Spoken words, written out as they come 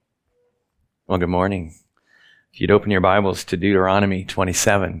Well, good morning. If you'd open your Bibles to Deuteronomy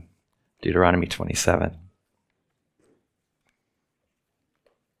 27. Deuteronomy 27.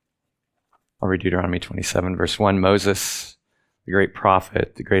 I'll read Deuteronomy 27, verse 1. Moses, the great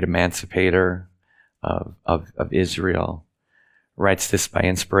prophet, the great emancipator of Israel, writes this by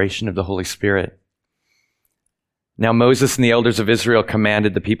inspiration of the Holy Spirit. Now Moses and the elders of Israel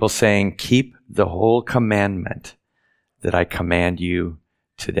commanded the people, saying, "Keep the whole commandment that I command you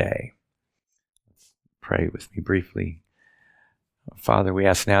today." Pray with me briefly. Father, we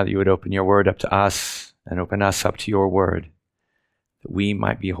ask now that you would open your word up to us and open us up to your word, that we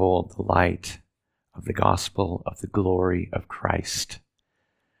might behold the light of the gospel of the glory of Christ.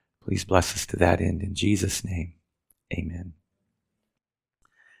 Please bless us to that end in Jesus' name. Amen.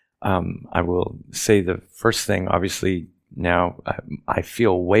 I will say the first thing, obviously, now I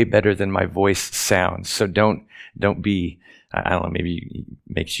feel way better than my voice sounds. So don't be, I don't know, maybe it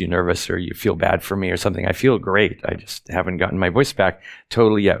makes you nervous or you feel bad for me or something. I feel great. I just haven't gotten my voice back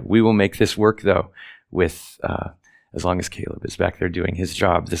totally yet. We will make this work though with, as long as Caleb is back there doing his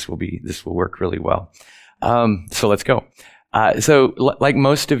job, this will work really well. So let's go. So like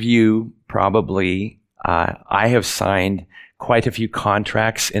most of you probably, I have signed quite a few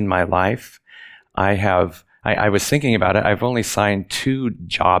contracts in my life. I was thinking about it. I've only signed 2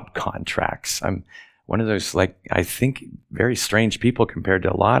 job contracts. I'm one of those, I think, very strange people compared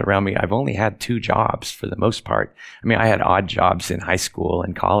to a lot around me. I've only had 2 jobs for the most part. I mean, I had odd jobs in high school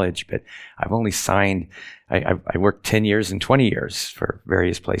and college, but I've only signed, I worked 10 years and 20 years for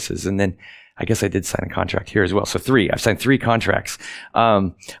various places. And then I guess I did sign a contract here as well. So 3. I've signed 3 contracts.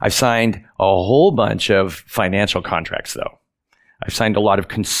 I've signed a whole bunch of financial contracts, though. I've signed a lot of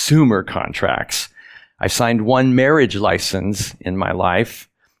consumer contracts. I've signed 1 marriage license in my life,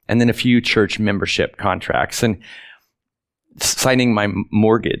 and then a few church membership contracts. And signing my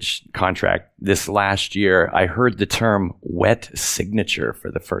mortgage contract this last year, I heard the term wet signature for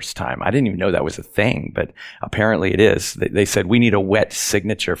the first time. I didn't even know that was a thing, but apparently it is. They said, "We need a wet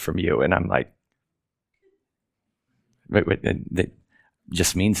signature from you." And I'm like, that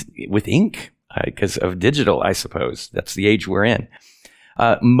just means with ink. Because of digital, I suppose. That's the age we're in.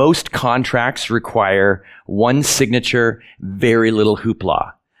 Most contracts require 1 signature, very little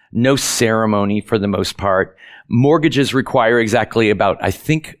hoopla. No ceremony for the most part. Mortgages require exactly about, I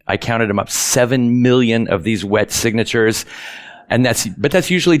think I counted them up, 7 million of these wet signatures. But that's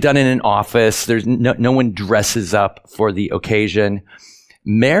usually done in an office. There's no one dresses up for the occasion.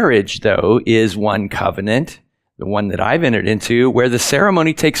 Marriage, though, is one covenant, the one that I've entered into, where the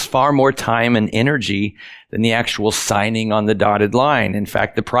ceremony takes far more time and energy than the actual signing on the dotted line. In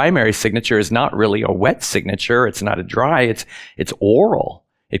fact, the primary signature is not really a wet signature. It's not a dry. It's oral.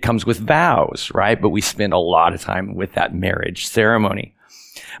 It comes with vows, right? But we spend a lot of time with that marriage ceremony.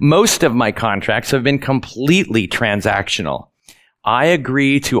 Most of my contracts have been completely transactional. I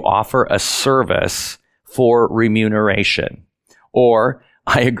agree to offer a service for remuneration, or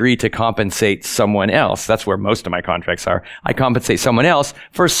I agree to compensate someone else. That's where most of my contracts are. I compensate someone else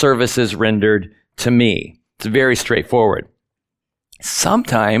for services rendered to me. It's very straightforward.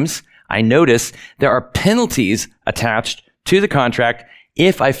 Sometimes I notice there are penalties attached to the contract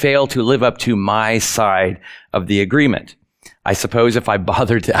if I fail to live up to my side of the agreement. I suppose if I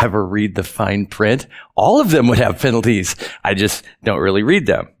bothered to ever read the fine print, all of them would have penalties. I just don't really read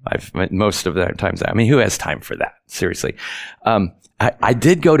them. Most of the times, I mean, who has time for that? Seriously. I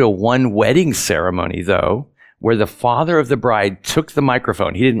did go to 1 wedding ceremony, though, where the father of the bride took the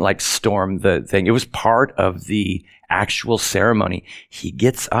microphone. He didn't storm the thing. It was part of the actual ceremony. He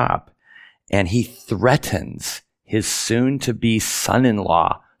gets up and he threatens his soon-to-be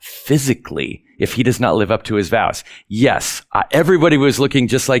son-in-law physically if he does not live up to his vows. Yes, everybody was looking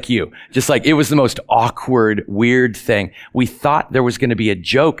just like you. Just like it was the most awkward, weird thing. We thought there was going to be a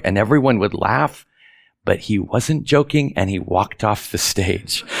joke and everyone would laugh. But he wasn't joking, and he walked off the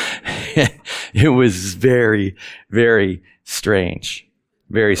stage. It was very, very strange.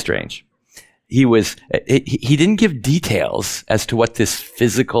 Very strange. He didn't give details as to what this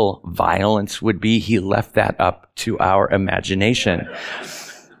physical violence would be. He left that up to our imagination.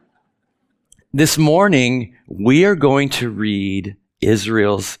 This morning, we are going to read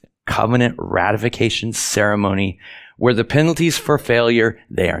Israel's covenant ratification ceremony, where the penalties for failure,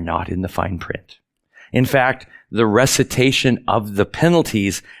 they are not in the fine print. In fact, the recitation of the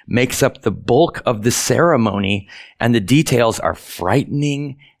penalties makes up the bulk of the ceremony, and the details are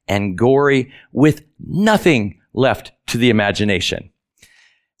frightening and gory with nothing left to the imagination.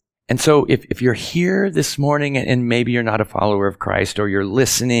 And so if you're here this morning and maybe you're not a follower of Christ, or you're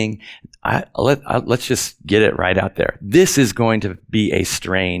listening, Let's just get it right out there. This is going to be a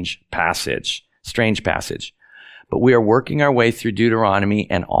strange passage. But we are working our way through Deuteronomy,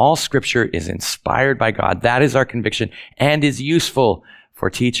 and all scripture is inspired by God. That is our conviction and is useful for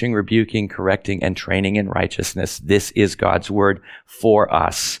teaching, rebuking, correcting, and training in righteousness. This is God's word for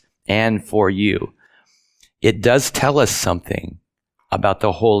us and for you. It does tell us something about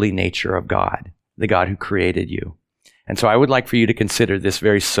the holy nature of God, the God who created you. And so I would like for you to consider this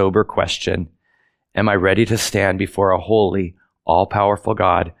very sober question. Am I ready to stand before a holy, all-powerful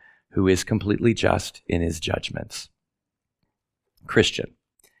God who is completely just in his judgments? Christian,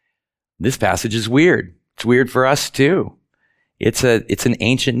 this passage is weird. It's weird for us too. It's an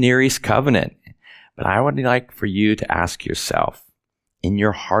ancient Near East covenant. But I would like for you to ask yourself, in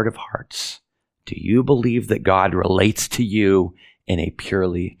your heart of hearts, do you believe that God relates to you in a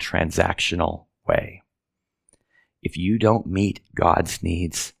purely transactional way? If you don't meet God's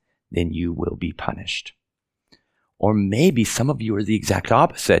needs, then you will be punished. Or maybe some of you are the exact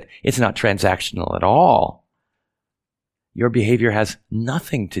opposite. It's not transactional at all. Your behavior has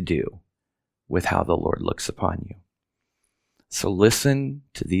nothing to do with how the Lord looks upon you. So listen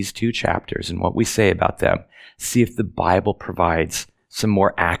to these 2 chapters and what we say about them. See if the Bible provides some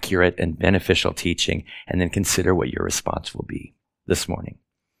more accurate and beneficial teaching, and then consider what your response will be this morning.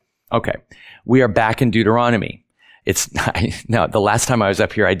 Okay, we are back in Deuteronomy. Now, the last time I was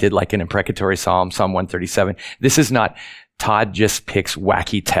up here, I did like an imprecatory psalm, Psalm 137. This is not Todd just picks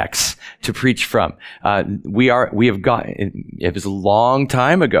wacky texts to preach from. It was a long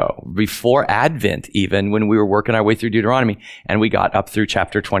time ago, before Advent even, when we were working our way through Deuteronomy, and we got up through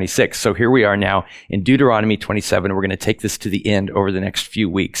chapter 26. So here we are now in Deuteronomy 27. We're going to take this to the end over the next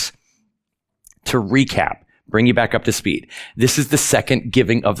few weeks. To recap, bring you back up to speed. This is the second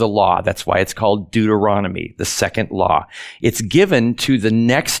giving of the law. That's why it's called Deuteronomy, the second law. It's given to the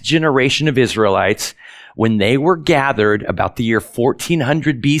next generation of Israelites when they were gathered about the year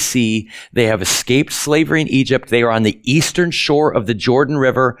 1400 BC. They have escaped slavery in Egypt. They are on the eastern shore of the Jordan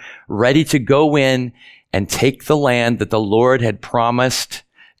River, ready to go in and take the land that the Lord had promised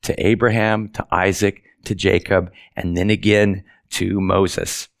to Abraham, to Isaac, to Jacob, and then again to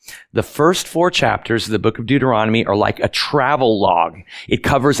Moses. The first 4 chapters of the book of Deuteronomy are like a travel log. It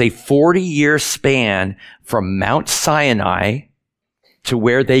covers a 40-year span from Mount Sinai to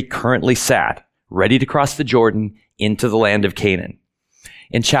where they currently sat, ready to cross the Jordan into the land of Canaan.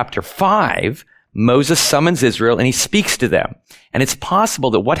 In chapter 5, Moses summons Israel and he speaks to them. And it's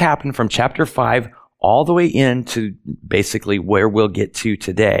possible that what happened from chapter 5 all the way into basically where we'll get to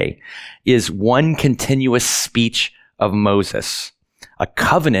today is one continuous speech of Moses, a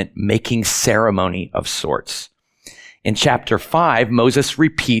covenant-making ceremony of sorts. In chapter 5, Moses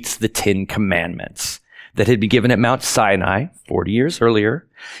repeats the 10 commandments that had been given at Mount Sinai 40 years earlier.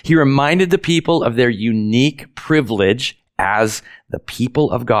 He reminded the people of their unique privilege as the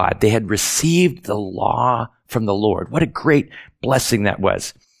people of God. They had received the law from the Lord. What a great blessing that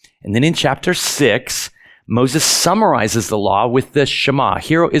was. And then in chapter 6, Moses summarizes the law with the Shema.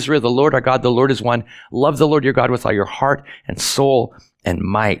 Hear, O Israel, the Lord our God, the Lord is one. Love the Lord your God with all your heart and soul and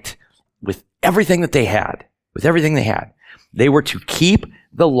might, with everything that they had. They were to keep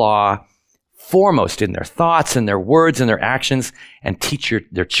the law foremost in their thoughts and their words and their actions, and teach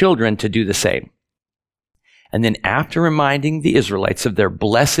their children to do the same. And then after reminding the Israelites of their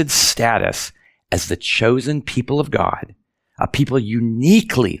blessed status as the chosen people of God, a people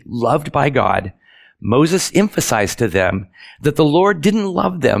uniquely loved by God, Moses emphasized to them that the Lord didn't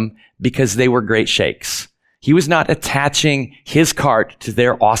love them because they were great sheikhs. He was not attaching his cart to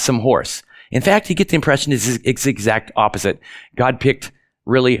their awesome horse. In fact, you get the impression it's the exact opposite. God picked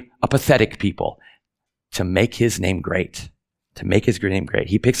really a pathetic people to make his name great.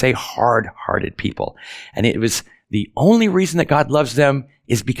 He picks a hard-hearted people. And it was the only reason that God loves them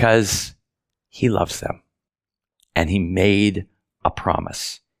is because he loves them. And he made a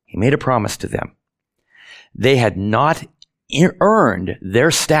promise. He made a promise to them. They had not earned their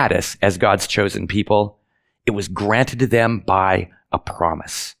status as God's chosen people. It was granted to them by a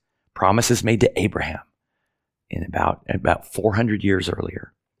promise. Promises made to Abraham in about 400 years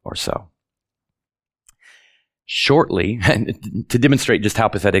earlier or so. Shortly, to demonstrate just how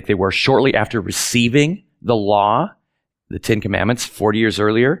pathetic they were, shortly after receiving the law, the 10 Commandments, 40 years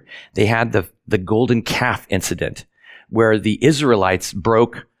earlier, they had the golden calf incident where the Israelites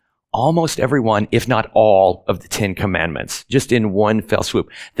broke almost every one, if not all, of the 10 Commandments, just in one fell swoop.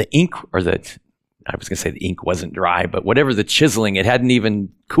 The ink wasn't dry, but whatever the chiseling, it hadn't even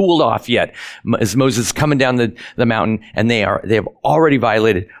cooled off yet as Moses is coming down the mountain, and they have already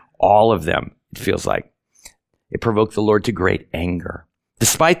violated all of them, it feels like. It provoked the Lord to great anger.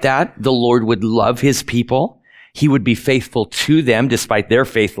 Despite that, the Lord would love his people. He would be faithful to them despite their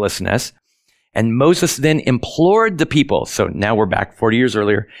faithlessness. And Moses then implored the people. So now we're back 40 years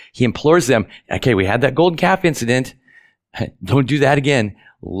earlier. He implores them, okay, we had that golden calf incident. Don't do that again.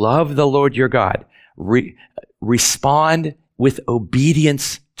 Love the Lord your God. Respond with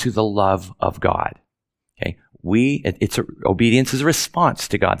obedience to the love of God. Okay, obedience is a response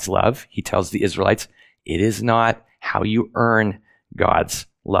to God's love. He tells the Israelites, it is not how you earn God's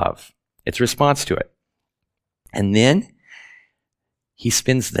love. It's a response to it. And then he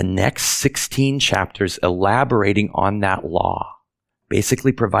spends the next 16 chapters elaborating on that law,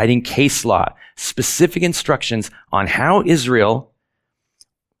 basically providing case law, specific instructions on how Israel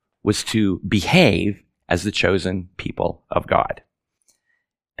was to behave as the chosen people of God.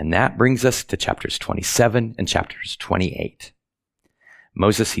 And that brings us to chapters 27 and chapters 28.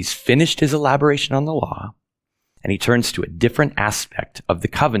 Moses, he's finished his elaboration on the law, and he turns to a different aspect of the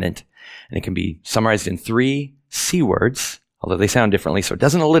covenant, and it can be summarized in 3 C words, although they sound differently, so it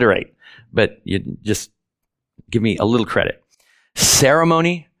doesn't alliterate, but you just give me a little credit.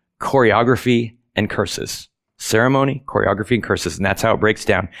 Ceremony, choreography, and curses. Ceremony, choreography, and curses, and that's how it breaks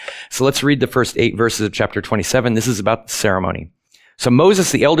down. So let's read the first 8 verses of chapter 27. This is about the ceremony. So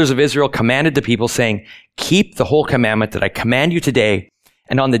Moses, the elders of Israel, commanded the people, saying, keep the whole commandment that I command you today,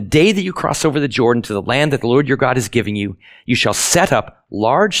 and on the day that you cross over the Jordan to the land that the Lord your God is giving you, you shall set up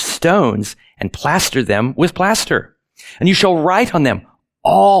large stones and plaster them with plaster. And you shall write on them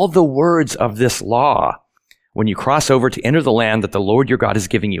all the words of this law when you cross over to enter the land that the Lord your God is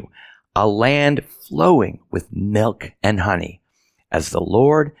giving you, a land flowing with milk and honey, as the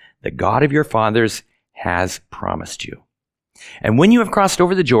Lord, the God of your fathers, has promised you. And when you have crossed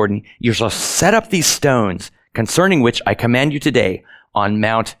over the Jordan, you shall set up these stones, concerning which I command you today, on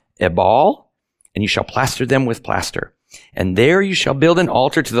Mount Ebal, and you shall plaster them with plaster. And there you shall build an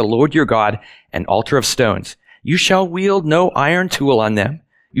altar to the Lord your God, an altar of stones. You shall wield no iron tool on them.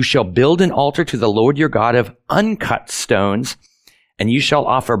 You shall build an altar to the Lord your God of uncut stones, and you shall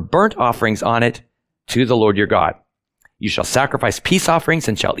offer burnt offerings on it to the Lord your God. You shall sacrifice peace offerings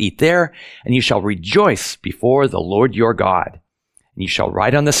and shall eat there, and you shall rejoice before the Lord your God. And you shall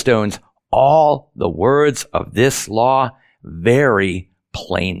write on the stones all the words of this law very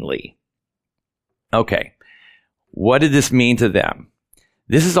plainly. Okay, what did this mean to them?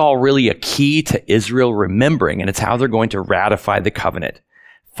 This is all really a key to Israel remembering, and it's how they're going to ratify the covenant.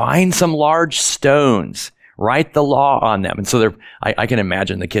 Find some large stones, write the law on them. And so I can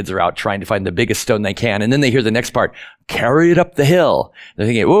imagine the kids are out trying to find the biggest stone they can, and then they hear the next part, carry it up the hill. They're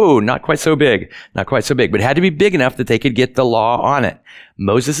thinking, whoa, not quite so big, but it had to be big enough that they could get the law on it.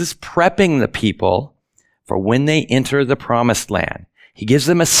 Moses is prepping the people for when they enter the promised land. He gives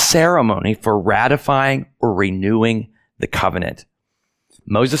them a ceremony for ratifying or renewing the covenant.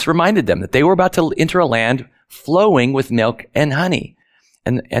 Moses reminded them that they were about to enter a land flowing with milk and honey.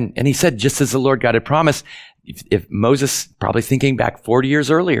 And he said, just as the Lord God had promised, if Moses, probably thinking back 40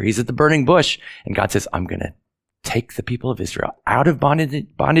 years earlier, he's at the burning bush, and God says, I'm going to take the people of Israel out of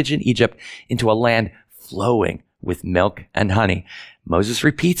bondage in Egypt into a land flowing with milk and honey. Moses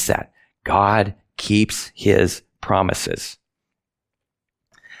repeats that. God keeps his promises.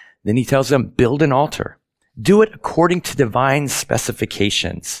 Then he tells them, build an altar. Do it according to divine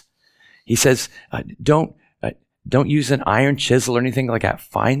specifications. He says, don't use an iron chisel or anything like that.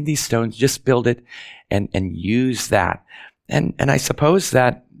 Find these stones, just build it and use that. And I suppose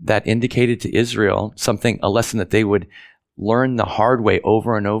that indicated to Israel a lesson that they would learn the hard way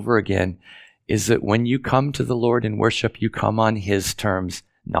over and over again, is that when you come to the Lord in worship, you come on his terms,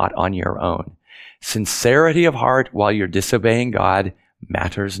 not on your own. Sincerity of heart while you're disobeying God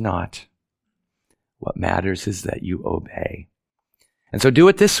matters not. What matters is that you obey. And so do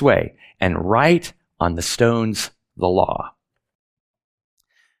it this way and write on the stones the law.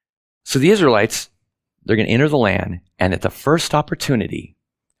 So the Israelites, they're going to enter the land, and at the first opportunity,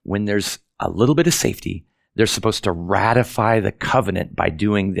 when there's a little bit of safety, they're supposed to ratify the covenant by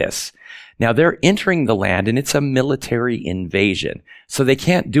doing this. Now they're entering the land, and it's a military invasion, so they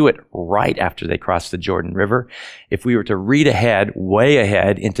can't do it right after they cross the Jordan River. If we were to read ahead, way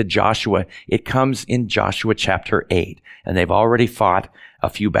ahead into Joshua, it comes in Joshua chapter 8, and they've already fought a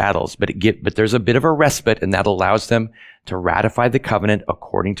few battles, but there's a bit of a respite, and that allows them to ratify the covenant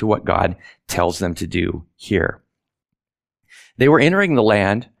according to what God tells them to do here. They were entering the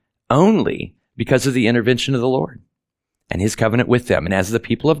land only because of the intervention of the Lord and his covenant with them. And as the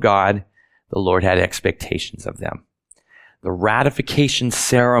people of God, the Lord had expectations of them. The ratification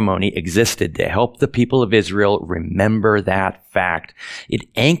ceremony existed to help the people of Israel remember that fact. It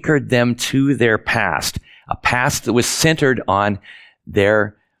anchored them to their past, a past that was centered on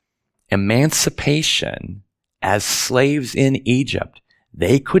their emancipation as slaves in Egypt,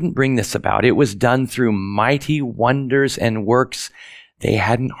 they couldn't bring this about. It was done through mighty wonders and works. They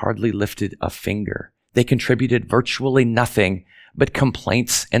hadn't hardly lifted a finger. They contributed virtually nothing but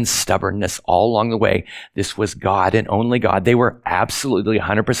complaints and stubbornness all along the way. This was God and only God. They were absolutely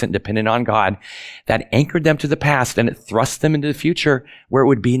 100% dependent on God. That anchored them to the past, and it thrust them into the future where it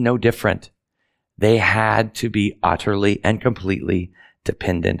would be no different. They had to be utterly and completely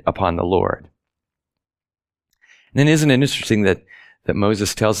dependent upon the Lord. And then isn't it interesting that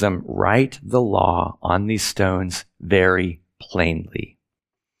Moses tells them, write the law on these stones very plainly.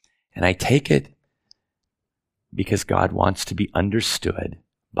 And I take it because God wants to be understood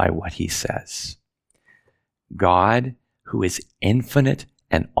by what he says. God, who is infinite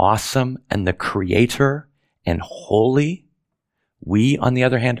and awesome and the creator and holy, we, on the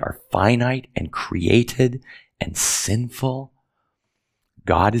other hand, are finite and created and sinful.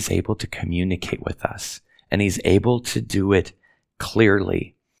 God is able to communicate with us, and he's able to do it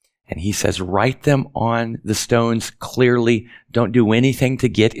clearly. And he says, write them on the stones clearly. Don't do anything to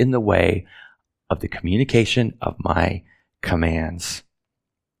get in the way of the communication of my commands.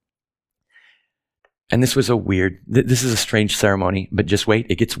 And this is a strange ceremony, but just wait,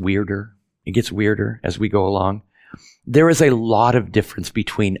 it gets weirder. It gets weirder as we go along. There is a lot of difference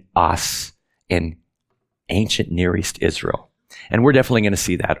between us and ancient Near East Israel. And we're definitely going to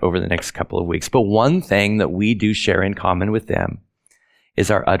see that over the next couple of weeks. But one thing that we do share in common with them is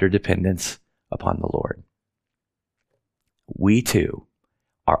our utter dependence upon the Lord. We too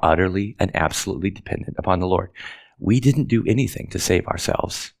are utterly and absolutely dependent upon the Lord. We didn't do anything to save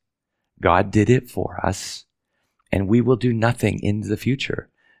ourselves. God did it for us, and we will do nothing in the future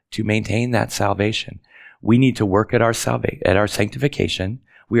to maintain that salvation. We need to work at our sanctification.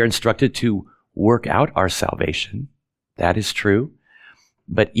 We are instructed to work out our salvation. That is true.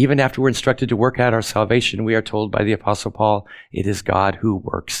 But even after we're instructed to work out our salvation, we are told by the Apostle Paul, it is God who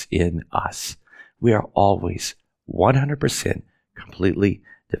works in us. We are always 100% completely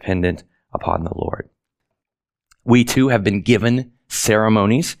dependent upon the Lord. We too have been given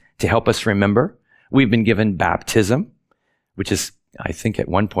ceremonies to help us remember. We've been given baptism, which is, I think at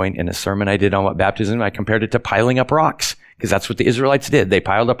one point in a sermon I did on what baptism, I compared it to piling up rocks, because that's what the Israelites did. They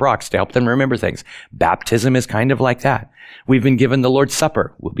piled up rocks to help them remember things. Baptism is kind of like that. We've been given the Lord's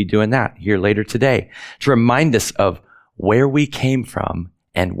Supper. We'll be doing that here later today to remind us of where we came from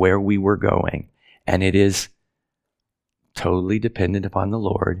and where we were going. And it is totally dependent upon the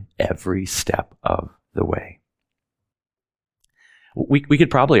Lord every step of the way. We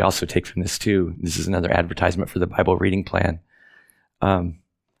could probably also take from this too. This is another advertisement for the Bible reading plan.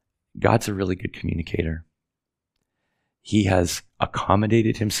 God's a really good communicator. He has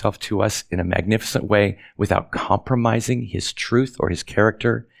accommodated himself to us in a magnificent way without compromising his truth or his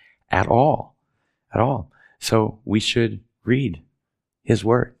character at all. So we should read his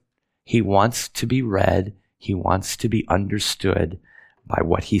word. He wants to be read. He wants to be understood by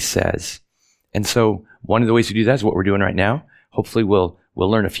what he says. And so one of the ways to do that is what we're doing right now. Hopefully we'll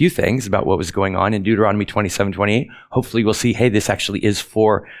learn a few things about what was going on in Deuteronomy 27:28. Hopefully we'll see, hey, this actually is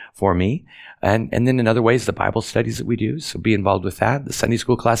for me. And then in other ways, the Bible studies that we do. So be involved with that, the Sunday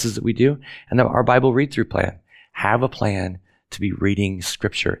school classes that we do, and our Bible read-through plan. Have a plan to be reading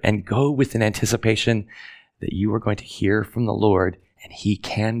Scripture and go with an anticipation that you are going to hear from the Lord, and he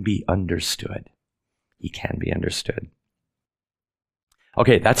can be understood. He can be understood.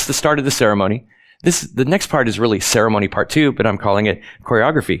 Okay, that's the start of the ceremony. The next part is really ceremony part 2, but I'm calling it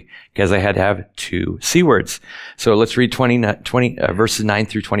choreography because I had to have 2 C words. So let's read verses 9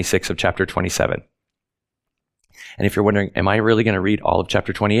 through 26 of chapter 27. And if you're wondering, am I really going to read all of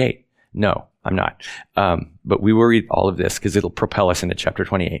chapter 28? No, I'm not. But we will read all of this because it'll propel us into chapter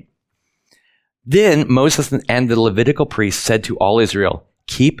 28. Then Moses and the Levitical priests said to all Israel,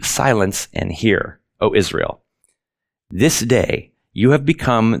 keep silence and hear, O Israel. This day you have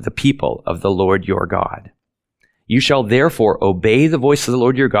become the people of the Lord your God. You shall therefore obey the voice of the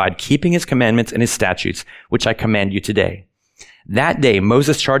Lord your God, keeping his commandments and his statutes, which I command you today. That day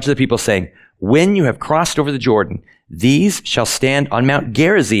Moses charged the people, saying, when you have crossed over the Jordan, these shall stand on Mount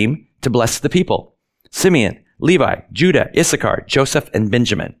Gerizim to bless the people. Simeon, Levi, Judah, Issachar, Joseph, and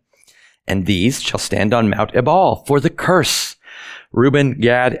Benjamin. And these shall stand on Mount Ebal for the curse. Reuben,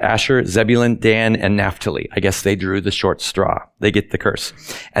 Gad, Asher, Zebulun, Dan, and Naphtali. I guess they drew the short straw. They get the curse.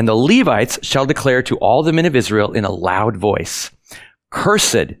 And the Levites shall declare to all the men of Israel in a loud voice,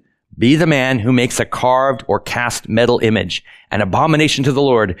 cursed be the man who makes a carved or cast metal image, an abomination to the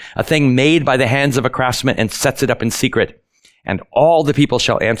Lord, a thing made by the hands of a craftsman, and sets it up in secret. And all the people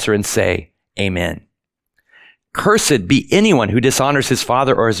shall answer and say, Amen. Cursed be anyone who dishonors his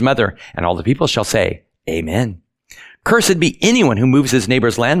father or his mother. And all the people shall say, Amen. Cursed be anyone who moves his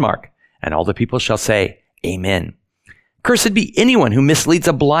neighbor's landmark. And all the people shall say, Amen. Cursed be anyone who misleads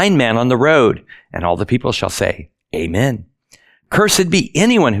a blind man on the road. And all the people shall say, Amen. Cursed be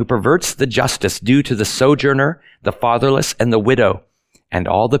anyone who perverts the justice due to the sojourner, the fatherless, and the widow. And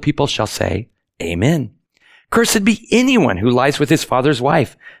all the people shall say, Amen. Cursed be anyone who lies with his father's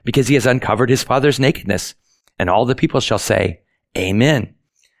wife, because he has uncovered his father's nakedness. And all the people shall say, Amen.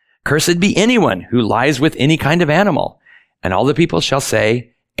 Cursed be anyone who lies with any kind of animal. And all the people shall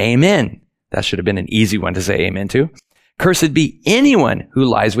say, Amen. That should have been an easy one to say amen to. Cursed be anyone who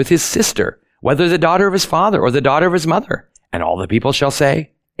lies with his sister, whether the daughter of his father or the daughter of his mother. And all the people shall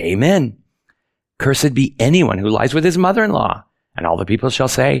say, Amen. Cursed be anyone who lies with his mother-in-law. And all the people shall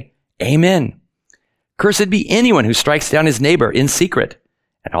say, Amen. Cursed be anyone who strikes down his neighbor in secret.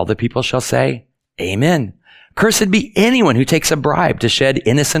 And all the people shall say, Amen. Cursed be anyone who takes a bribe to shed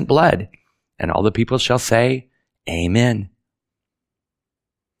innocent blood. And all the people shall say, Amen.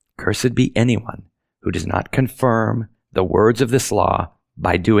 Cursed be anyone who does not confirm the words of this law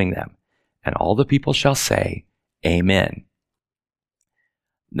by doing them. And all the people shall say, Amen.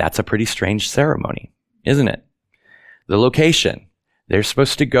 That's a pretty strange ceremony, isn't it? The location. They're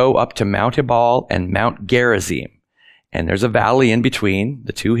supposed to go up to Mount Ebal and Mount Gerizim. And there's a valley in between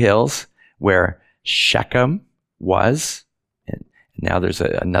the two hills where Shechem was. And now there's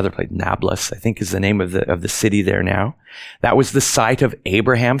another place, Nablus, I think is the name of the city there now. That was the site of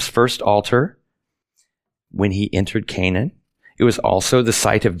Abraham's first altar when he entered Canaan. It was also the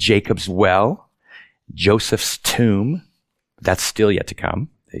site of Jacob's well, Joseph's tomb. That's still yet to come.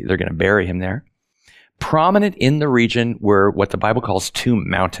 They're going to bury him there. Prominent in the region were what the Bible calls two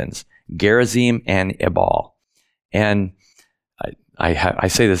mountains, Gerizim and Ebal. And I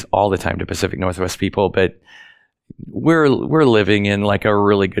say this all the time to Pacific Northwest people, but we're living in like a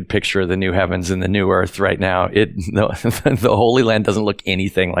really good picture of the new heavens and the new earth right now. The Holy Land doesn't look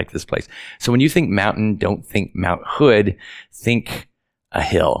anything like this place. So when you think mountain, don't think Mount Hood, think a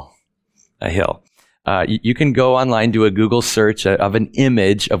hill. A hill. You can go online, do a Google search of an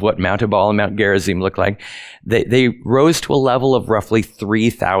image of what Mount Ebal and Mount Gerizim look like. They rose to a level of roughly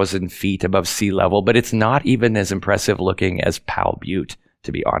 3,000 feet above sea level, but it's not even as impressive looking as Powell Butte,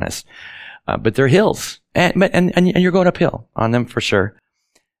 to be honest. But they're hills, and you're going uphill on them for sure.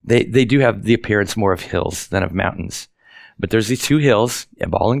 They do have the appearance more of hills than of mountains. But there's these two hills,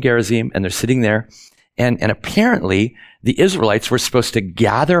 Ebal and Gerizim, and they're sitting there. And apparently the Israelites were supposed to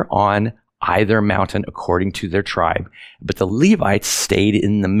gather on either mountain according to their tribe. But the Levites stayed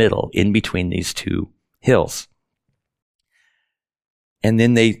in the middle, in between these two hills. And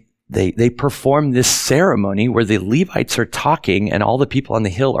then they perform this ceremony where the Levites are talking and all the people on the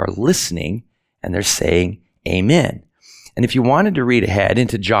hill are listening and they're saying, Amen. And if you wanted to read ahead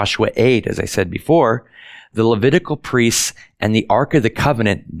into Joshua 8, as I said before, the Levitical priests and the Ark of the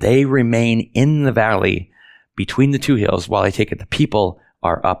Covenant, they remain in the valley between the two hills while I take it the people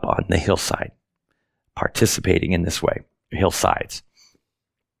are up on the hillside, participating in this way, hillsides.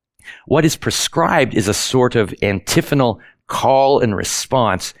 What is prescribed is a sort of antiphonal call and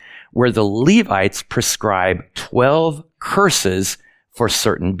response where the Levites prescribe 12 curses for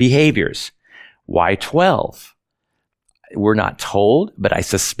certain behaviors. Why 12? We're not told, but I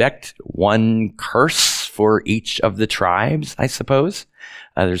suspect one curse for each of the tribes, I suppose.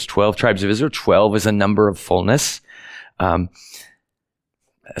 There's 12 tribes of Israel. 12 is a number of fullness.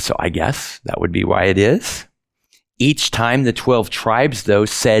 So I guess that would be why it is. Each time the 12 tribes, though,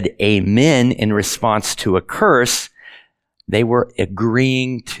 said amen in response to a curse, they were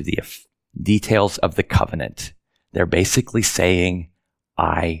agreeing to the details of the covenant. They're basically saying,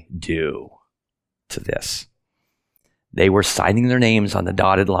 I do to this. They were signing their names on the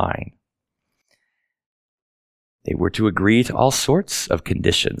dotted line. They were to agree to all sorts of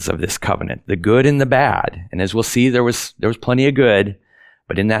conditions of this covenant, the good and the bad. And as we'll see, there was plenty of good.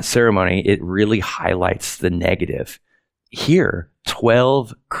 But in that ceremony, it really highlights the negative. Here,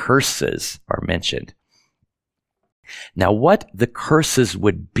 12 curses are mentioned. Now, what the curses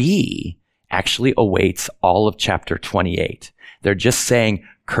would be actually awaits all of chapter 28. They're just saying,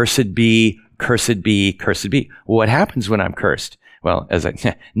 cursed be, cursed be, cursed be. Well, what happens when I'm cursed? Well,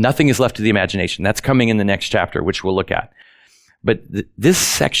 nothing is left to the imagination. That's coming in the next chapter, which we'll look at. But this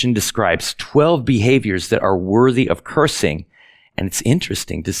section describes 12 behaviors that are worthy of cursing. And it's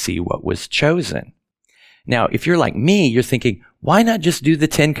interesting to see what was chosen. Now, if you're like me, you're thinking, why not just do the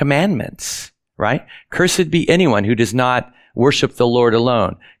 10 Commandments, right? Cursed be anyone who does not worship the Lord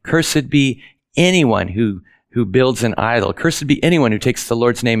alone. Cursed be anyone who who builds an idol. Cursed be anyone who takes the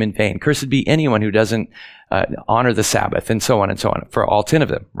Lord's name in vain. Cursed be anyone who doesn't honor the Sabbath, and so on, for all 10 of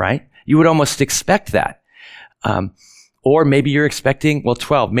them, right? You would almost expect that. Or maybe you're expecting,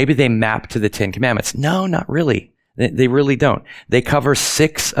 12. Maybe they map to the 10 commandments. No, not really. They really don't. They cover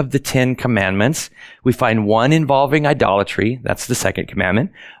 6 of the 10 commandments. We find one involving idolatry. That's the second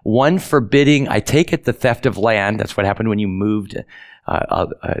commandment. One forbidding, I take it, the theft of land. That's what happened when you moved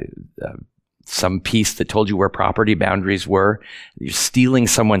some piece that told you where property boundaries were. You're stealing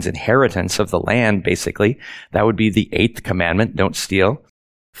someone's inheritance of the land, basically. That would be the 8th commandment, don't steal.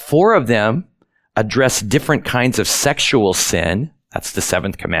 4 of them address different kinds of sexual sin. That's the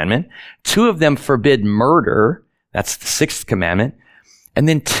 7th commandment. 2 of them forbid murder. That's the 6th commandment. And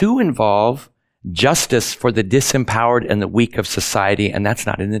then 2 involve justice for the disempowered and the weak of society, and that's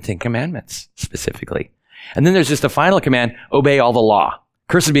not in the 10 commandments specifically. And then there's just a final command, obey all the law.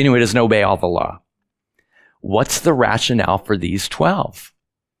 Cursed be anyone who doesn't obey all the law. What's the rationale for these 12?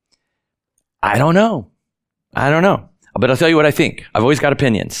 I don't know. But I'll tell you what I think. I've always got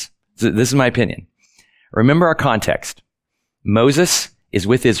opinions. This is my opinion. Remember our context. Moses is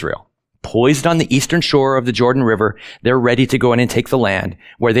with Israel, poised on the eastern shore of the Jordan River. They're ready to go in and take the land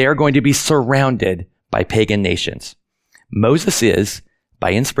where they are going to be surrounded by pagan nations. Moses is,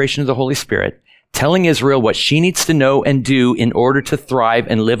 by inspiration of the Holy Spirit, telling Israel what she needs to know and do in order to thrive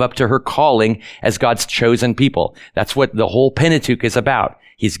and live up to her calling as God's chosen people. That's what the whole Pentateuch is about.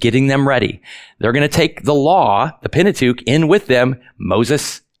 He's getting them ready. They're going to take the law, the Pentateuch, in with them.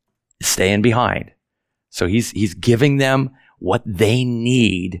 Moses is staying behind. So he's giving them what they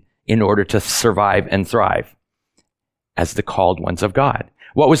need in order to survive and thrive as the called ones of God.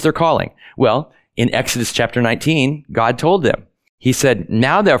 What was their calling? Well, in Exodus chapter 19, God told them, He said,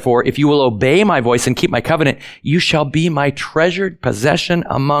 now therefore, if you will obey my voice and keep my covenant, you shall be my treasured possession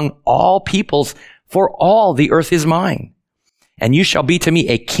among all peoples, for all the earth is mine. And you shall be to me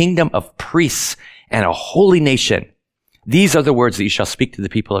a kingdom of priests and a holy nation. These are the words that you shall speak to the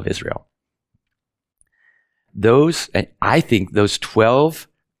people of Israel. I think those 12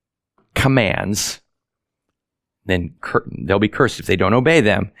 commands, then they'll be cursed if they don't obey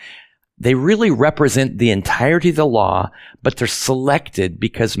them. They really represent the entirety of the law, but they're selected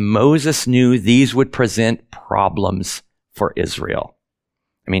because Moses knew these would present problems for Israel.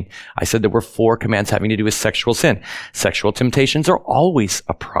 I said there were 4 commands having to do with sexual sin. Sexual temptations are always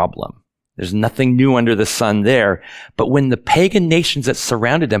a problem. There's nothing new under the sun there. But when the pagan nations that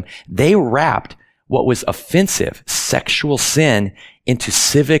surrounded them, they wrapped what was offensive, sexual sin, into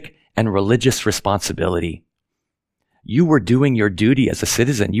civic and religious responsibility. You were doing your duty as a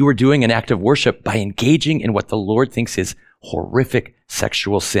citizen. You were doing an act of worship by engaging in what the Lord thinks is horrific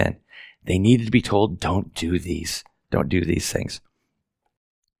sexual sin. They needed to be told, don't do these things.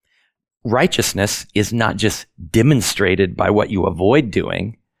 Righteousness is not just demonstrated by what you avoid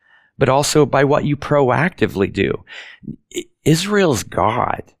doing, but also by what you proactively do. Israel's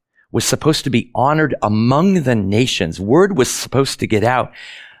God was supposed to be honored among the nations. Word was supposed to get out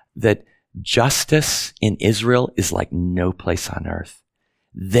that justice in Israel is like no place on earth.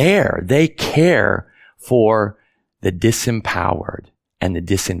 There, they care for the disempowered and the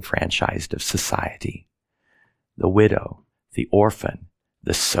disenfranchised of society. The widow, the orphan,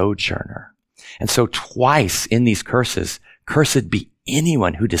 the sojourner. And so twice in these curses, cursed be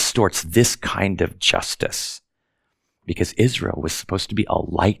anyone who distorts this kind of justice. Because Israel was supposed to be a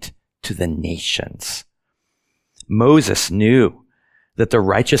light to the nations. Moses knew that the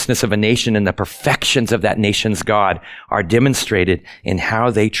righteousness of a nation and the perfections of that nation's God are demonstrated in how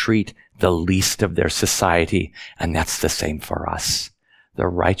they treat the least of their society. And that's the same for us. The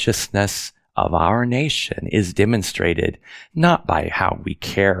righteousness of our nation is demonstrated not by how we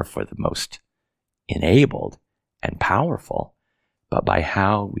care for the most enabled and powerful, but by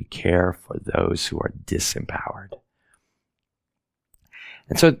how we care for those who are disempowered.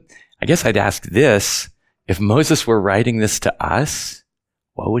 And so I guess I'd ask this, if Moses were writing this to us,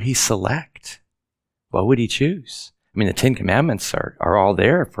 what would he select? What would he choose? The 10 commandments are all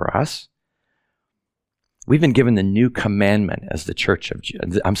there for us. We've been given the new commandment as the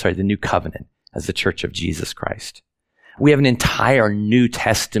new covenant as the church of Jesus Christ. We have an entire New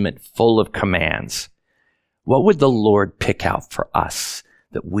Testament full of commands. What would the Lord pick out for us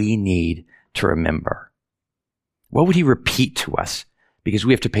that we need to remember? What would he repeat to us? Because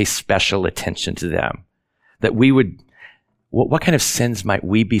we have to pay special attention to them. What kind of sins might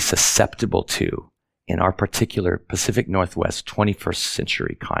we be susceptible to in our particular Pacific Northwest 21st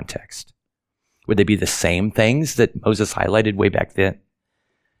century context? Would they be the same things that Moses highlighted way back then?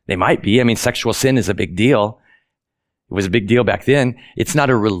 They might be. Sexual sin is a big deal. It was a big deal back then. It's not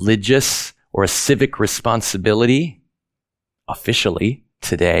a religious or a civic responsibility officially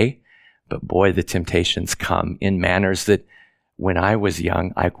today. But boy, the temptations come in manners that when I was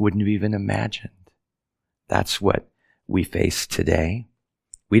young, I wouldn't have even imagined. That's what we face today.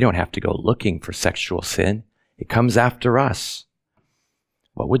 We don't have to go looking for sexual sin. It comes after us.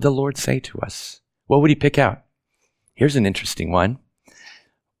 What would the Lord say to us? What would he pick out? Here's an interesting one.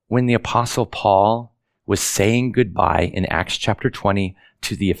 When the Apostle Paul was saying goodbye in Acts chapter 20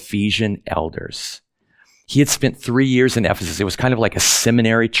 to the Ephesian elders, he had spent 3 years in Ephesus. It was kind of like a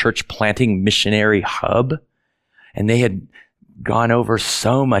seminary, church planting, missionary hub. And they had gone over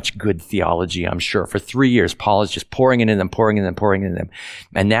so much good theology, I'm sure. For 3 years, Paul is just pouring into them.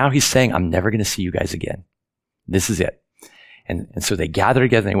 And now he's saying, I'm never going to see you guys again. This is it. And so they gather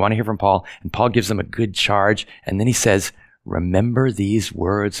together and they want to hear from Paul. And Paul gives them a good charge. And then he says, remember these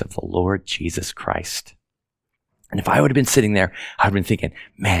words of the Lord Jesus Christ. And if I would have been sitting there, I would have been thinking,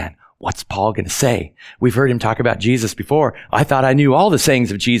 man, what's Paul going to say? We've heard him talk about Jesus before. I thought I knew all the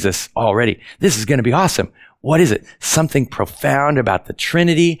sayings of Jesus already. This is going to be awesome. What is it? Something profound about the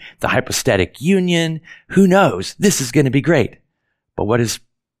Trinity, the hypostatic union. Who knows? This is going to be great. But what does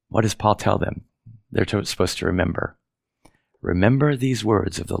Paul tell them? They're supposed to remember. Remember these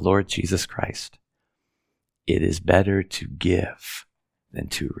words of the Lord Jesus Christ. It is better to give than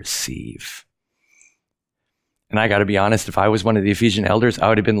to receive. And I got to be honest, if I was one of the Ephesian elders, I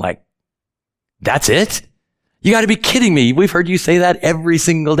would have been like, that's it? You got to be kidding me. We've heard you say that every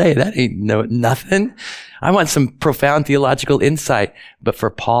single day. That ain't nothing. I want some profound theological insight. But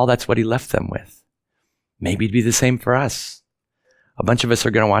for Paul, that's what he left them with. Maybe it'd be the same for us. A bunch of us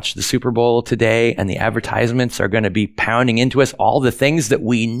are going to watch the Super Bowl today, and the advertisements are going to be pounding into us all the things that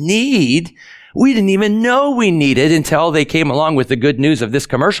we need. We didn't even know we needed until they came along with the good news of this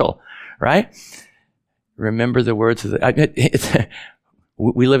commercial, right? Remember the words of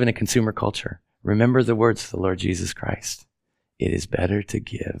we live in a consumer culture. Remember the words of the Lord Jesus Christ. It is better to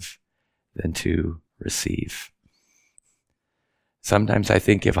give than to receive. Sometimes I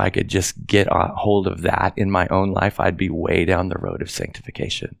think if I could just get a hold of that in my own life, I'd be way down the road of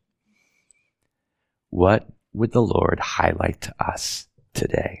sanctification. What would the Lord highlight to us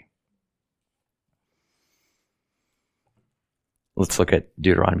today? Let's look at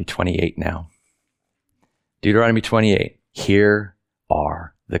Deuteronomy 28 now. Deuteronomy 28. Here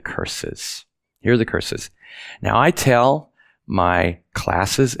are the curses. Here are the curses. Now I tell my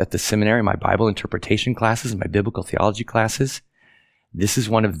classes at the seminary, my Bible interpretation classes, and my biblical theology classes, this is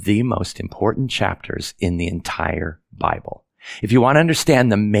one of the most important chapters in the entire Bible. If you want to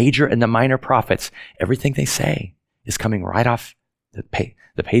understand the major and the minor prophets, everything they say is coming right off the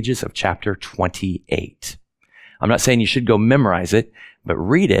pages of chapter 28. I'm not saying you should go memorize it, but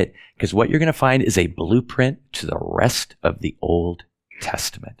read it, because what you're going to find is a blueprint to the rest of the Old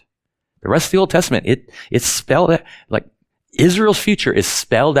Testament. The rest of the Old Testament, it's spelled out, like Israel's future is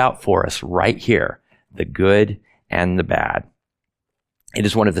spelled out for us right here, the good and the bad. It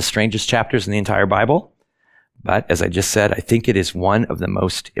is one of the strangest chapters in the entire Bible, but as I just said, I think it is one of the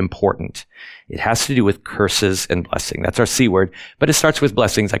most important. It has to do with curses and blessing. That's our C word, but it starts with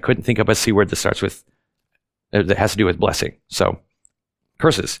blessings. I couldn't think of a C word that has to do with blessing. So,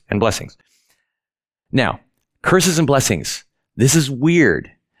 curses and blessings. Now, curses and blessings. This is weird,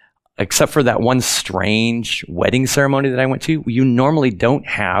 except for that one strange wedding ceremony that I went to. You normally don't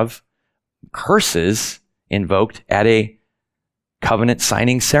have curses invoked at a covenant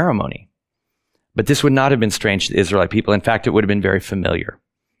signing ceremony. But this would not have been strange to the Israelite people. In fact, it would have been very familiar.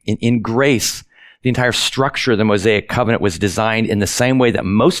 In grace, the entire structure of the Mosaic covenant was designed in the same way that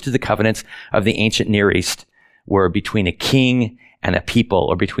most of the covenants of the ancient Near East were between a king and a people,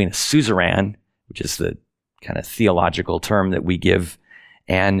 or between a suzerain, which is the kind of theological term that we give,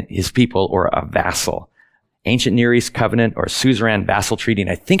 and his people, or a vassal. Ancient Near East covenant or suzerain vassal treaty,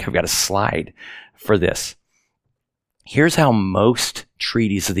 and I think I've got a slide for this. Here's how most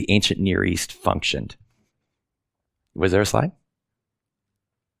treaties of the ancient Near East functioned. Was there a slide?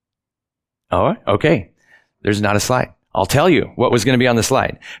 Oh, okay. There's not a slide. I'll tell you what was going to be on the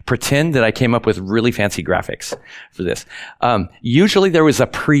slide. Pretend that I came up with really fancy graphics for this. Usually there was a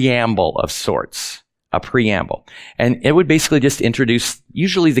preamble of sorts, a preamble. And it would basically just introduce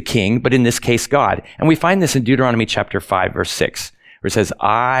usually the king, but in this case, God. And we find this in Deuteronomy chapter 5, verse 6, where it says,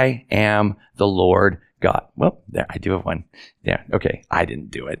 I am the Lord God. Well, there, I do have one. Yeah, okay. I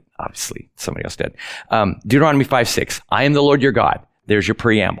didn't do it. Obviously, somebody else did. Deuteronomy 5:6. I am the Lord your God. There's your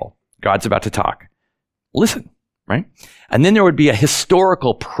preamble. God's about to talk. Listen, right? And then there would be a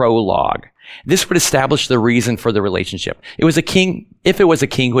historical prologue. This would establish the reason for the relationship. It was a king, if it was a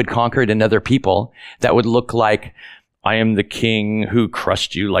king who had conquered another people, that would look like I am the king who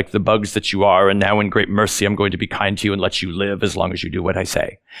crushed you like the bugs that you are, and now in great mercy I'm going to be kind to you and let you live as long as you do what I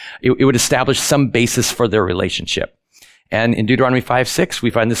say. It would establish some basis for their relationship. And in Deuteronomy 5:6, we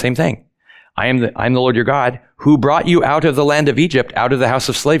find the same thing. I am the Lord your God who brought you out of the land of Egypt, out of the house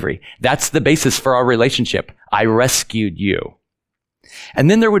of slavery. That's the basis for our relationship. I rescued you. And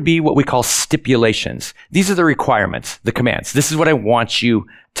then there would be what we call stipulations. These are the requirements, the commands. This is what I want you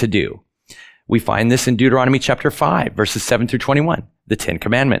to do. We find this in Deuteronomy chapter 5, verses 7 through 21, the 10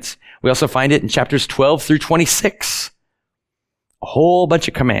 commandments. We also find it in chapters 12 through 26. A whole bunch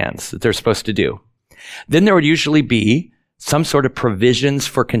of commands that they're supposed to do. Then there would usually be some sort of provisions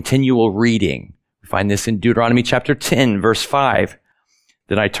for continual reading. We find this in Deuteronomy chapter 10, verse 5.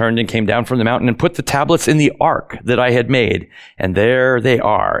 Then I turned and came down from the mountain and put the tablets in the ark that I had made. And there they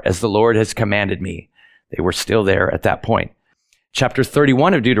are, as the Lord has commanded me. They were still there at that point. Chapter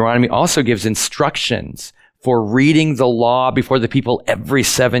 31 of Deuteronomy also gives instructions for reading the law before the people every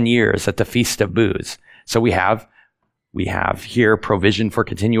 7 years at the Feast of Booths. So we have here provision for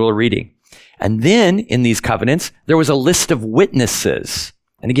continual reading. And then in these covenants, there was a list of witnesses.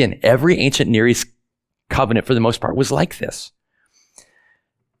 And again, every ancient Near East covenant for the most part was like this.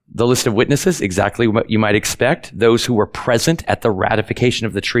 The list of witnesses, exactly what you might expect, those who were present at the ratification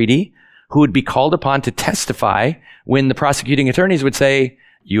of the treaty, who would be called upon to testify when the prosecuting attorneys would say,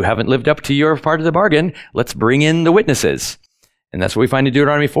 you haven't lived up to your part of the bargain, let's bring in the witnesses. And that's what we find in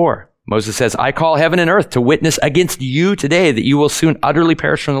Deuteronomy 4. Moses says, I call heaven and earth to witness against you today that you will soon utterly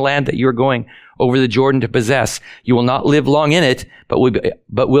perish from the land that you are going over the Jordan to possess. You will not live long in it, but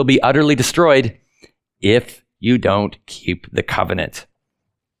will be utterly destroyed if you don't keep the covenant.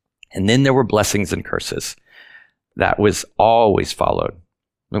 And then there were blessings and curses. That was always followed.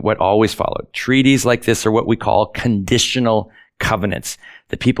 What always followed. Treaties like this are what we call conditional covenants.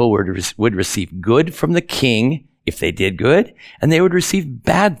 The people would receive good from the king if they did good, and they would receive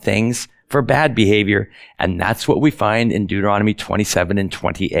bad things for bad behavior. And that's what we find in Deuteronomy 27 and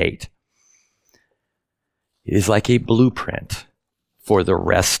 28. It is like a blueprint for the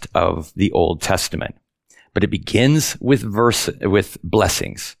rest of the Old Testament. But it begins with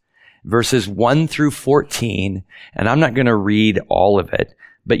blessings. Verses 1 through 14, and I'm not going to read all of it,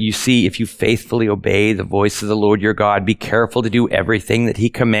 but you see, if you faithfully obey the voice of the Lord your God, be careful to do everything that he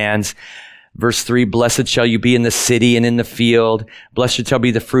commands. Verse 3, blessed shall you be in the city and in the field. Blessed shall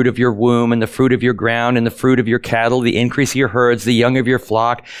be the fruit of your womb and the fruit of your ground and the fruit of your cattle, the increase of your herds, the young of your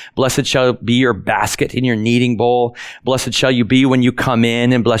flock. Blessed shall be your basket in your kneading bowl. Blessed shall you be when you come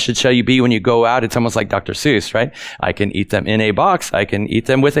in and blessed shall you be when you go out. It's almost like Dr. Seuss, right? I can eat them in a box. I can eat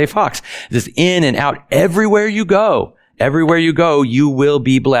them with a fox. Just in and out. Everywhere you go, you will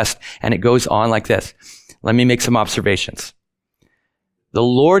be blessed. And it goes on like this. Let me make some observations. The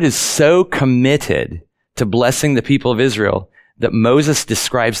Lord is so committed to blessing the people of Israel that Moses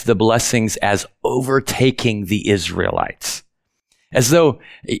describes the blessings as overtaking the Israelites. As though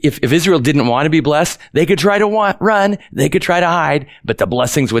if Israel didn't want to be blessed, they could try to run, they could try to hide, but the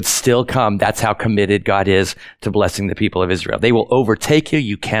blessings would still come. That's how committed God is to blessing the people of Israel. They will overtake you.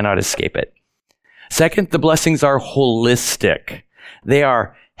 You cannot escape it. Second, the blessings are holistic. They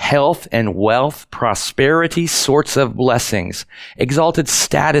are health and wealth, prosperity sorts of blessings, exalted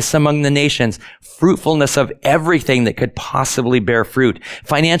status among the nations, fruitfulness of everything that could possibly bear fruit,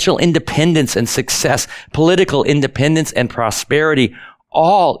 financial independence and success, political independence and prosperity.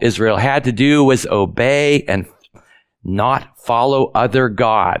 All Israel had to do was obey and not follow other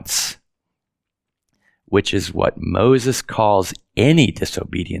gods, which is what Moses calls any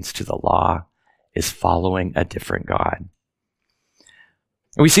disobedience to the law is following a different God.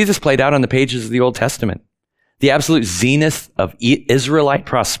 And we see this played out on the pages of the Old Testament. The absolute zenith of Israelite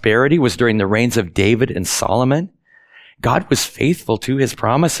prosperity was during the reigns of David and Solomon. God was faithful to his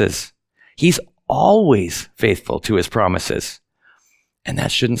promises. He's always faithful to his promises. And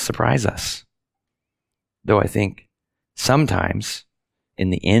that shouldn't surprise us. Though I think sometimes in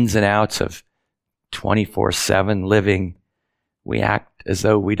the ins and outs of 24/7 living, we act as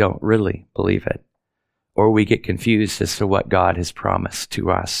though we don't really believe it. Or we get confused as to what God has promised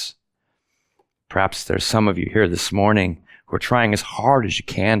to us. Perhaps there's some of you here this morning who are trying as hard as you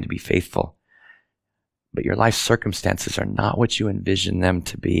can to be faithful, but your life circumstances are not what you envision them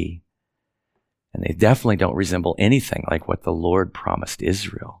to be. And they definitely don't resemble anything like what the Lord promised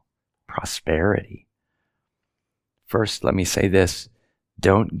Israel, prosperity. First, let me say this,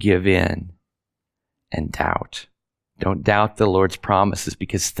 don't give in and doubt. Don't doubt the Lord's promises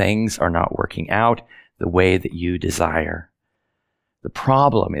because things are not working out the way that you desire. The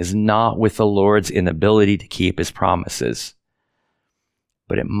problem is not with the Lord's inability to keep his promises,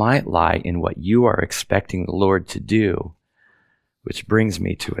 but it might lie in what you are expecting the Lord to do, which brings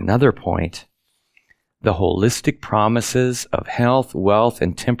me to another point. The holistic promises of health, wealth,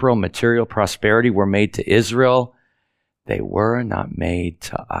 and temporal material prosperity were made to Israel. They were not made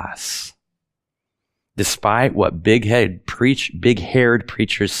to us. Despite what big-haired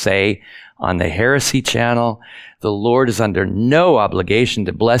preachers say on the Heresy Channel, the Lord is under no obligation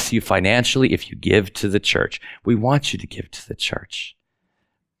to bless you financially if you give to the church. We want you to give to the church,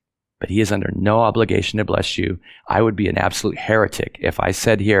 but he is under no obligation to bless you. I would be an absolute heretic if I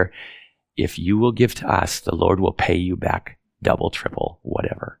said here, if you will give to us, the Lord will pay you back double, triple,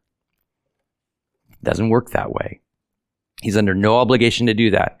 whatever. It doesn't work that way. He's under no obligation to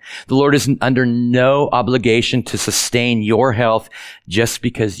do that. The Lord is under no obligation to sustain your health just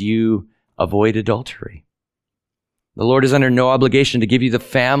because you avoid adultery. The Lord is under no obligation to give you the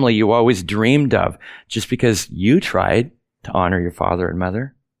family you always dreamed of just because you tried to honor your father and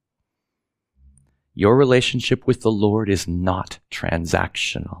mother. Your relationship with the Lord is not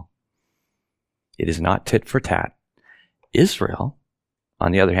transactional. It is not tit for tat. Israel,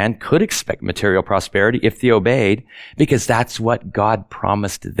 on the other hand, could expect material prosperity if they obeyed, because that's what God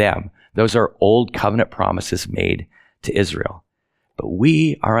promised them. Those are old covenant promises made to Israel. But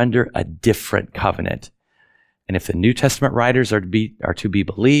we are under a different covenant. And if the New Testament writers are to be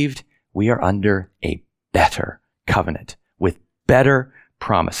believed, we are under a better covenant with better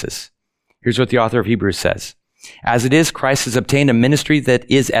promises. Here's what the author of Hebrews says. As it is, Christ has obtained a ministry that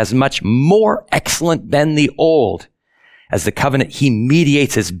is as much more excellent than the old, as the covenant he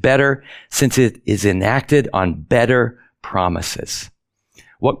mediates is better, since it is enacted on better promises.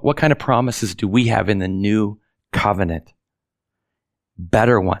 What kind of promises do we have in the new covenant?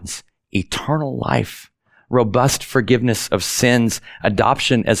 Better ones. Eternal life, robust forgiveness of sins,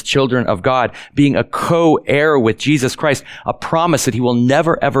 adoption as children of God, being a co-heir with Jesus Christ, a promise that he will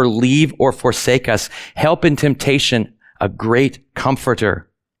never ever leave or forsake us, help in temptation, a great comforter.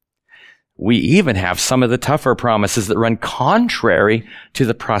 We even have some of the tougher promises that run contrary to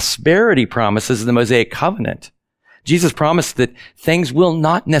the prosperity promises of the Mosaic covenant. Jesus promised that things will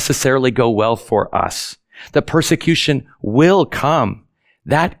not necessarily go well for us. The persecution will come.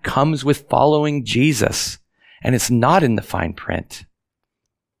 That comes with following Jesus. And it's not in the fine print.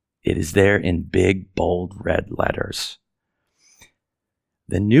 It is there in big, bold, red letters.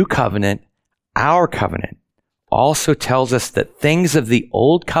 The new covenant, our covenant, also tells us that things of the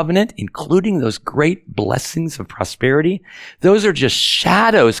old covenant, including those great blessings of prosperity, those are just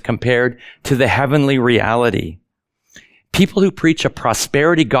shadows compared to the heavenly reality. People who preach a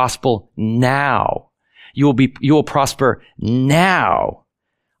prosperity gospel now, you will prosper now.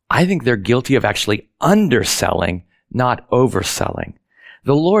 I think they're guilty of actually underselling, not overselling.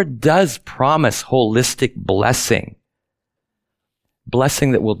 The Lord does promise holistic blessing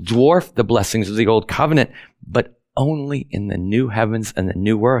that will dwarf the blessings of the old covenant, but only in the new heavens and the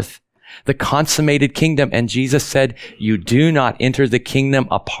new earth, the consummated kingdom. And Jesus said, you do not enter the kingdom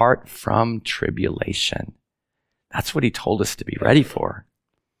apart from tribulation. That's what he told us to be ready for.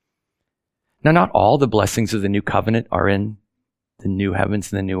 Now, not all the blessings of the new covenant are in the new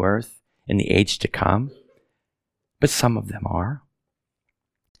heavens and the new earth in the age to come, but some of them are.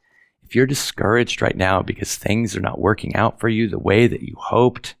 If you're discouraged right now because things are not working out for you the way that you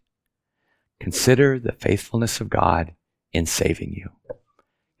hoped, consider the faithfulness of God in saving you.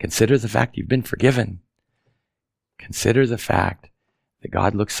 Consider the fact you've been forgiven. Consider the fact that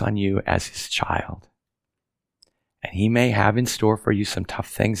God looks on you as his child. And he may have in store for you some tough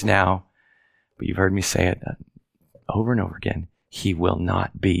things now, but you've heard me say it over and over again. He will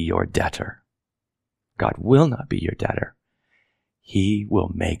not be your debtor. God will not be your debtor. He will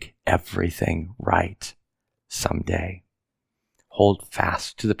make everything right someday. Hold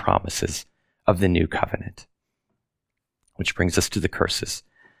fast to the promises of the new covenant. Which brings us to the curses.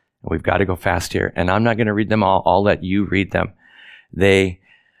 And we've got to go fast here. And I'm not going to read them all. I'll let you read them. Let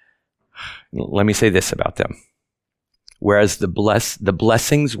me say this about them. Whereas the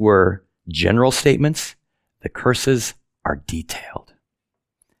blessings were general statements, the curses are detailed.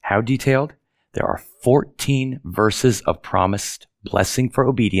 How detailed? There are 14 verses of promised blessing for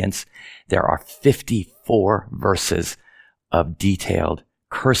obedience. There are 54 verses of detailed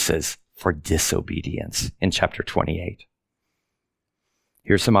curses for disobedience in chapter 28.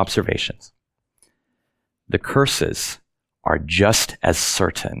 Here's some observations. The curses are just as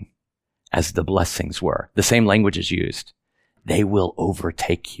certain as the blessings were. The same language is used. They will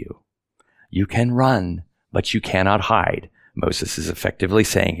overtake you. You can run, but you cannot hide. Moses is effectively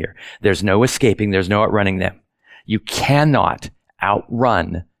saying here, there's no escaping, there's no outrunning them. You cannot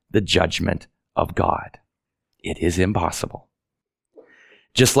outrun the judgment of God. It is impossible.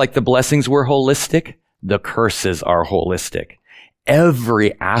 Just like the blessings were holistic, the curses are holistic.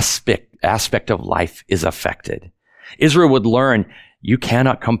 Every aspect of life is affected. Israel would learn you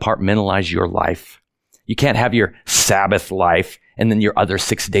cannot compartmentalize your life. You can't have your Sabbath life and then your other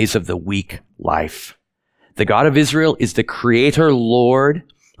 6 days of the week life. The God of Israel is the creator Lord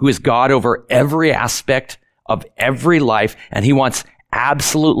who is God over every aspect of every life, and he wants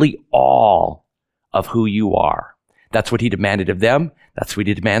absolutely all of who you are. That's what he demanded of them. That's what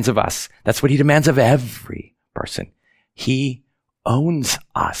he demands of us. That's what he demands of every person. He owns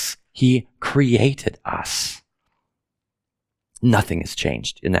us. He created us. Nothing has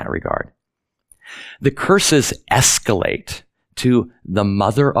changed in that regard. The curses escalate to the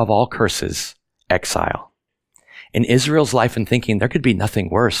mother of all curses, exile. In Israel's life and thinking, there could be nothing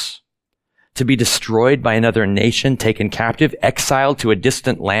worse. To be destroyed by another nation, taken captive, exiled to a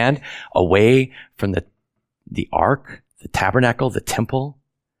distant land, away from the ark, the tabernacle, the temple,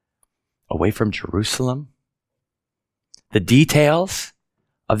 away from Jerusalem. The details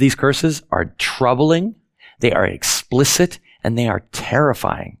of these curses are troubling, they are explicit, and they are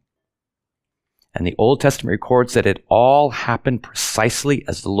terrifying. And the Old Testament records that it all happened precisely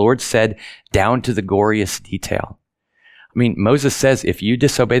as the Lord said, down to the goriest detail. I mean, Moses says, if you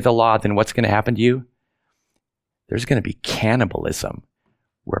disobey the law, then what's going to happen to you? There's going to be cannibalism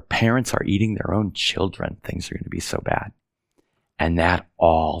where parents are eating their own children. Things are going to be so bad. And that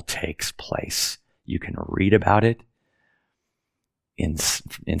all takes place. You can read about it in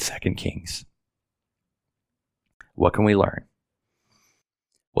 2 Kings. What can we learn?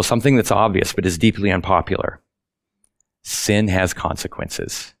 Well, something that's obvious but is deeply unpopular. Sin has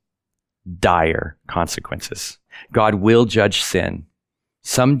consequences. Dire consequences. God will judge sin.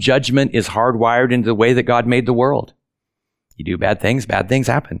 Some judgment is hardwired into the way that God made the world. You do bad things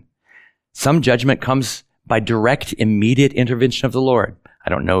happen. Some judgment comes by direct, immediate intervention of the Lord. I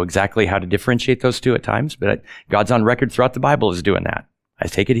don't know exactly how to differentiate those two at times, but God's on record throughout the Bible as doing that. I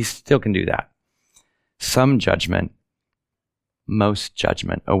take it he still can do that. Some judgment, most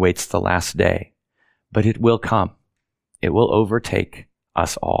judgment awaits the last day, but it will come. It will overtake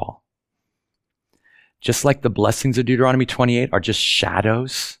us all. Just like the blessings of Deuteronomy 28 are just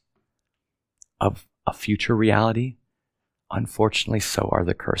shadows of a future reality, unfortunately, so are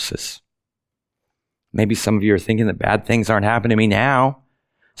the curses. Maybe some of you are thinking that bad things aren't happening to me now.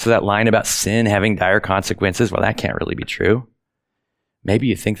 So that line about sin having dire consequences, well, that can't really be true. Maybe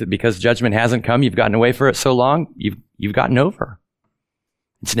you think that because judgment hasn't come, you've gotten away for it so long, you've gotten over.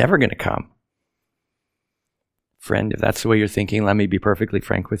 It's never going to come. Friend, if that's the way you're thinking, let me be perfectly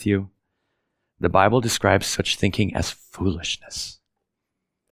frank with you. The Bible describes such thinking as foolishness.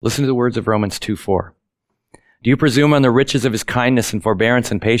 Listen to the words of Romans 2:4. Do you presume on the riches of his kindness and forbearance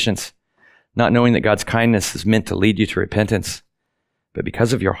and patience, not knowing that God's kindness is meant to lead you to repentance? But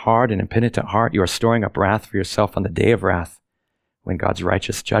because of your hard and impenitent heart, you are storing up wrath for yourself on the day of wrath, when God's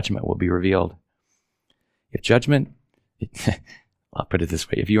righteous judgment will be revealed. If judgment, I'll put it this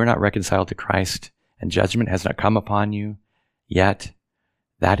way, if you are not reconciled to Christ and judgment has not come upon you yet,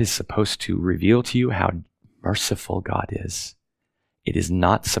 that is supposed to reveal to you how merciful God is. It is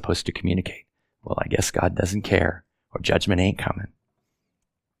not supposed to communicate, well, I guess God doesn't care, or judgment ain't coming.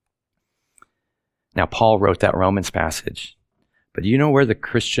 Now, Paul wrote that Romans passage, but do you know where the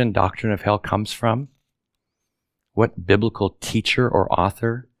Christian doctrine of hell comes from? What biblical teacher or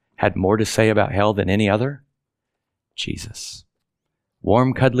author had more to say about hell than any other? Jesus.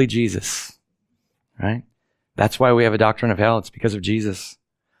 Warm, cuddly Jesus, right? That's why we have a doctrine of hell. It's because of Jesus.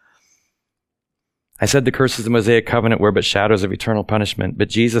 I said the curses of the Mosaic covenant were but shadows of eternal punishment, but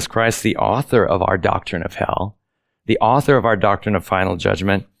Jesus Christ, the author of our doctrine of hell, the author of our doctrine of final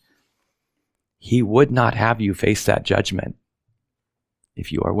judgment, he would not have you face that judgment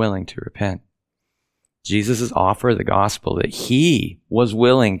if you are willing to repent. Jesus' offer of the gospel that he was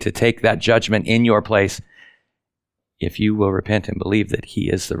willing to take that judgment in your place if you will repent and believe that he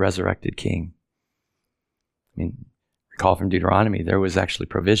is the resurrected King. I mean, recall from Deuteronomy, there was actually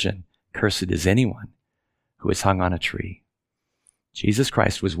provision. Cursed is anyone who is hung on a tree. Jesus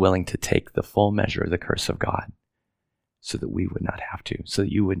Christ was willing to take the full measure of the curse of God so that we would not have to, so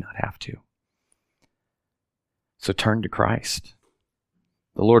that you would not have to. So turn to Christ.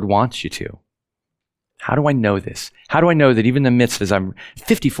 The Lord wants you to. How do I know this? How do I know that even in the midst of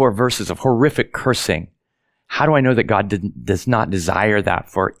 54 verses of horrific cursing, how do I know that God does not desire that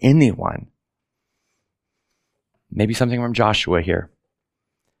for anyone? Maybe something from Joshua here.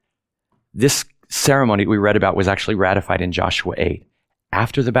 This ceremony we read about was actually ratified in Joshua 8.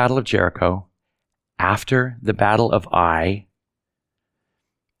 After the Battle of Jericho, after the Battle of Ai,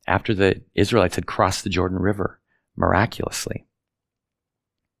 after the Israelites had crossed the Jordan River miraculously.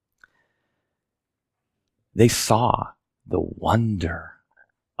 They saw the wonder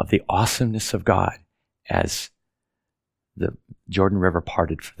of the awesomeness of God as the Jordan River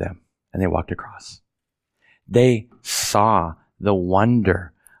parted for them and they walked across. They saw the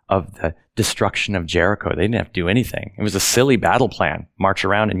wonder of the destruction of Jericho. They didn't have to do anything. It was a silly battle plan. March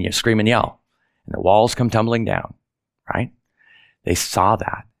around and scream and yell. And the walls come tumbling down, right? They saw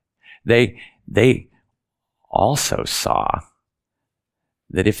that. They also saw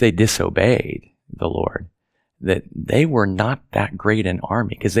that if they disobeyed the Lord, that they were not that great an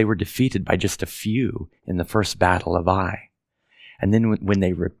army because they were defeated by just a few in the first battle of Ai. And then when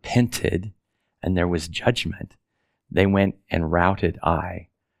they repented and there was judgment, they went and routed Ai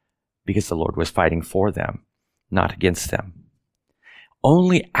because the Lord was fighting for them, not against them.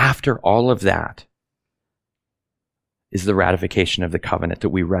 Only after all of that is the ratification of the covenant that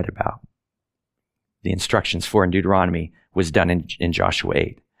we read about. The instructions for in Deuteronomy was done in Joshua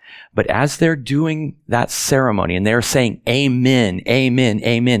 8. But as they're doing that ceremony and they're saying amen, amen,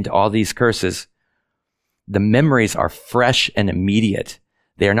 amen to all these curses, the memories are fresh and immediate.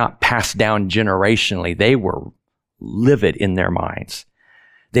 They are not passed down generationally. They were livid in their minds.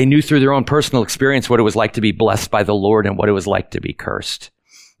 They knew through their own personal experience what it was like to be blessed by the Lord and what it was like to be cursed.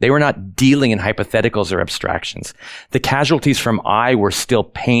 They were not dealing in hypotheticals or abstractions. The casualties from Ai were still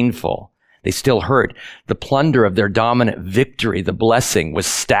painful. They still hurt. The plunder of their dominant victory, the blessing, was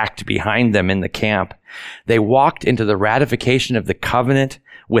stacked behind them in the camp. They walked into the ratification of the covenant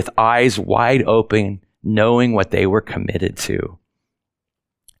with eyes wide open, knowing what they were committed to.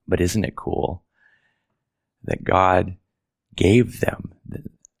 But isn't it cool that God gave them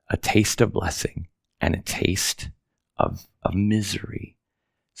a taste of blessing and a taste of misery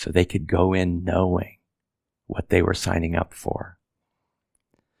so they could go in knowing what they were signing up for?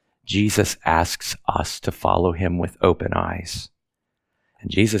 Jesus asks us to follow him with open eyes. And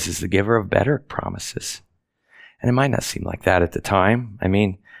Jesus is the giver of better promises. And it might not seem like that at the time. I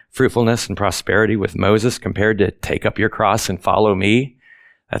mean, fruitfulness and prosperity with Moses compared to take up your cross and follow me,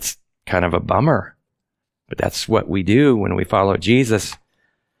 that's kind of a bummer. But that's what we do when we follow Jesus.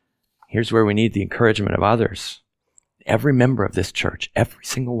 Here's where we need the encouragement of others. Every member of this church, every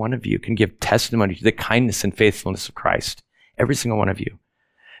single one of you can give testimony to the kindness and faithfulness of Christ. Every single one of you.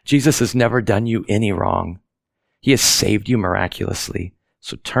 Jesus has never done you any wrong. He has saved you miraculously.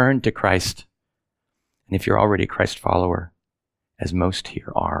 So turn to Christ. And if you're already a Christ follower, as most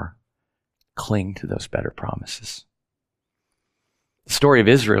here are, cling to those better promises. The story of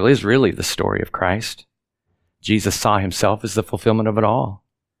Israel is really the story of Christ. Jesus saw himself as the fulfillment of it all.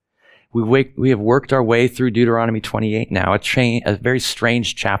 We have worked our way through Deuteronomy 28 now, a very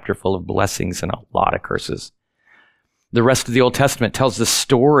strange chapter full of blessings and a lot of curses. The rest of the Old Testament tells the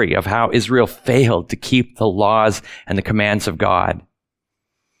story of how Israel failed to keep the laws and the commands of God.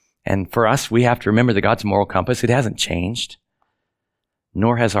 And for us, we have to remember that God's moral compass, it hasn't changed,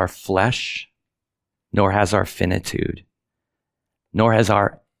 nor has our flesh, nor has our finitude, nor has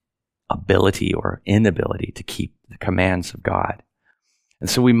our ability or inability to keep the commands of God. And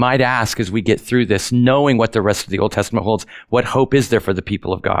so we might ask as we get through this, knowing what the rest of the Old Testament holds, what hope is there for the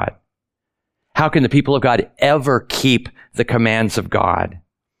people of God? How can the people of God ever keep the commands of God?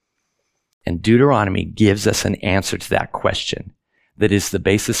 And Deuteronomy gives us an answer to that question that is the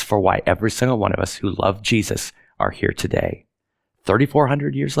basis for why every single one of us who love Jesus are here today.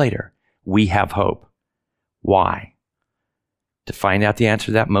 3,400 years later, we have hope. Why? To find out the answer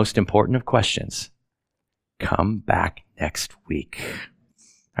to that most important of questions, come back next week.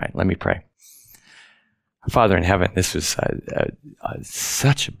 All right, let me pray. Father in heaven, this was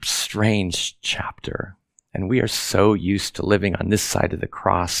such a strange chapter, and we are so used to living on this side of the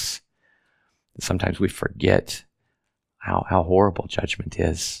cross that sometimes we forget how horrible judgment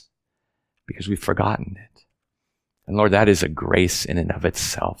is because we've forgotten it. And Lord, that is a grace in and of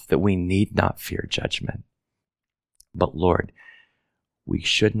itself that we need not fear judgment. But Lord, we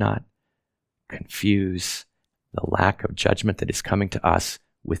should not confuse the lack of judgment that is coming to us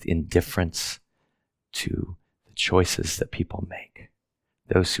with indifference to the choices that people make.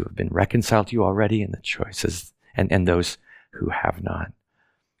 Those who have been reconciled to you already and the choices and those who have not.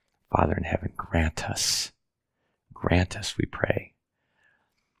 Father in heaven, grant us, we pray,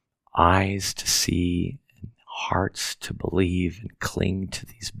 eyes to see and hearts to believe and cling to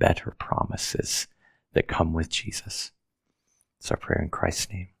these better promises that come with Jesus. It's our prayer in Christ's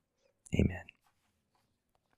name. Amen.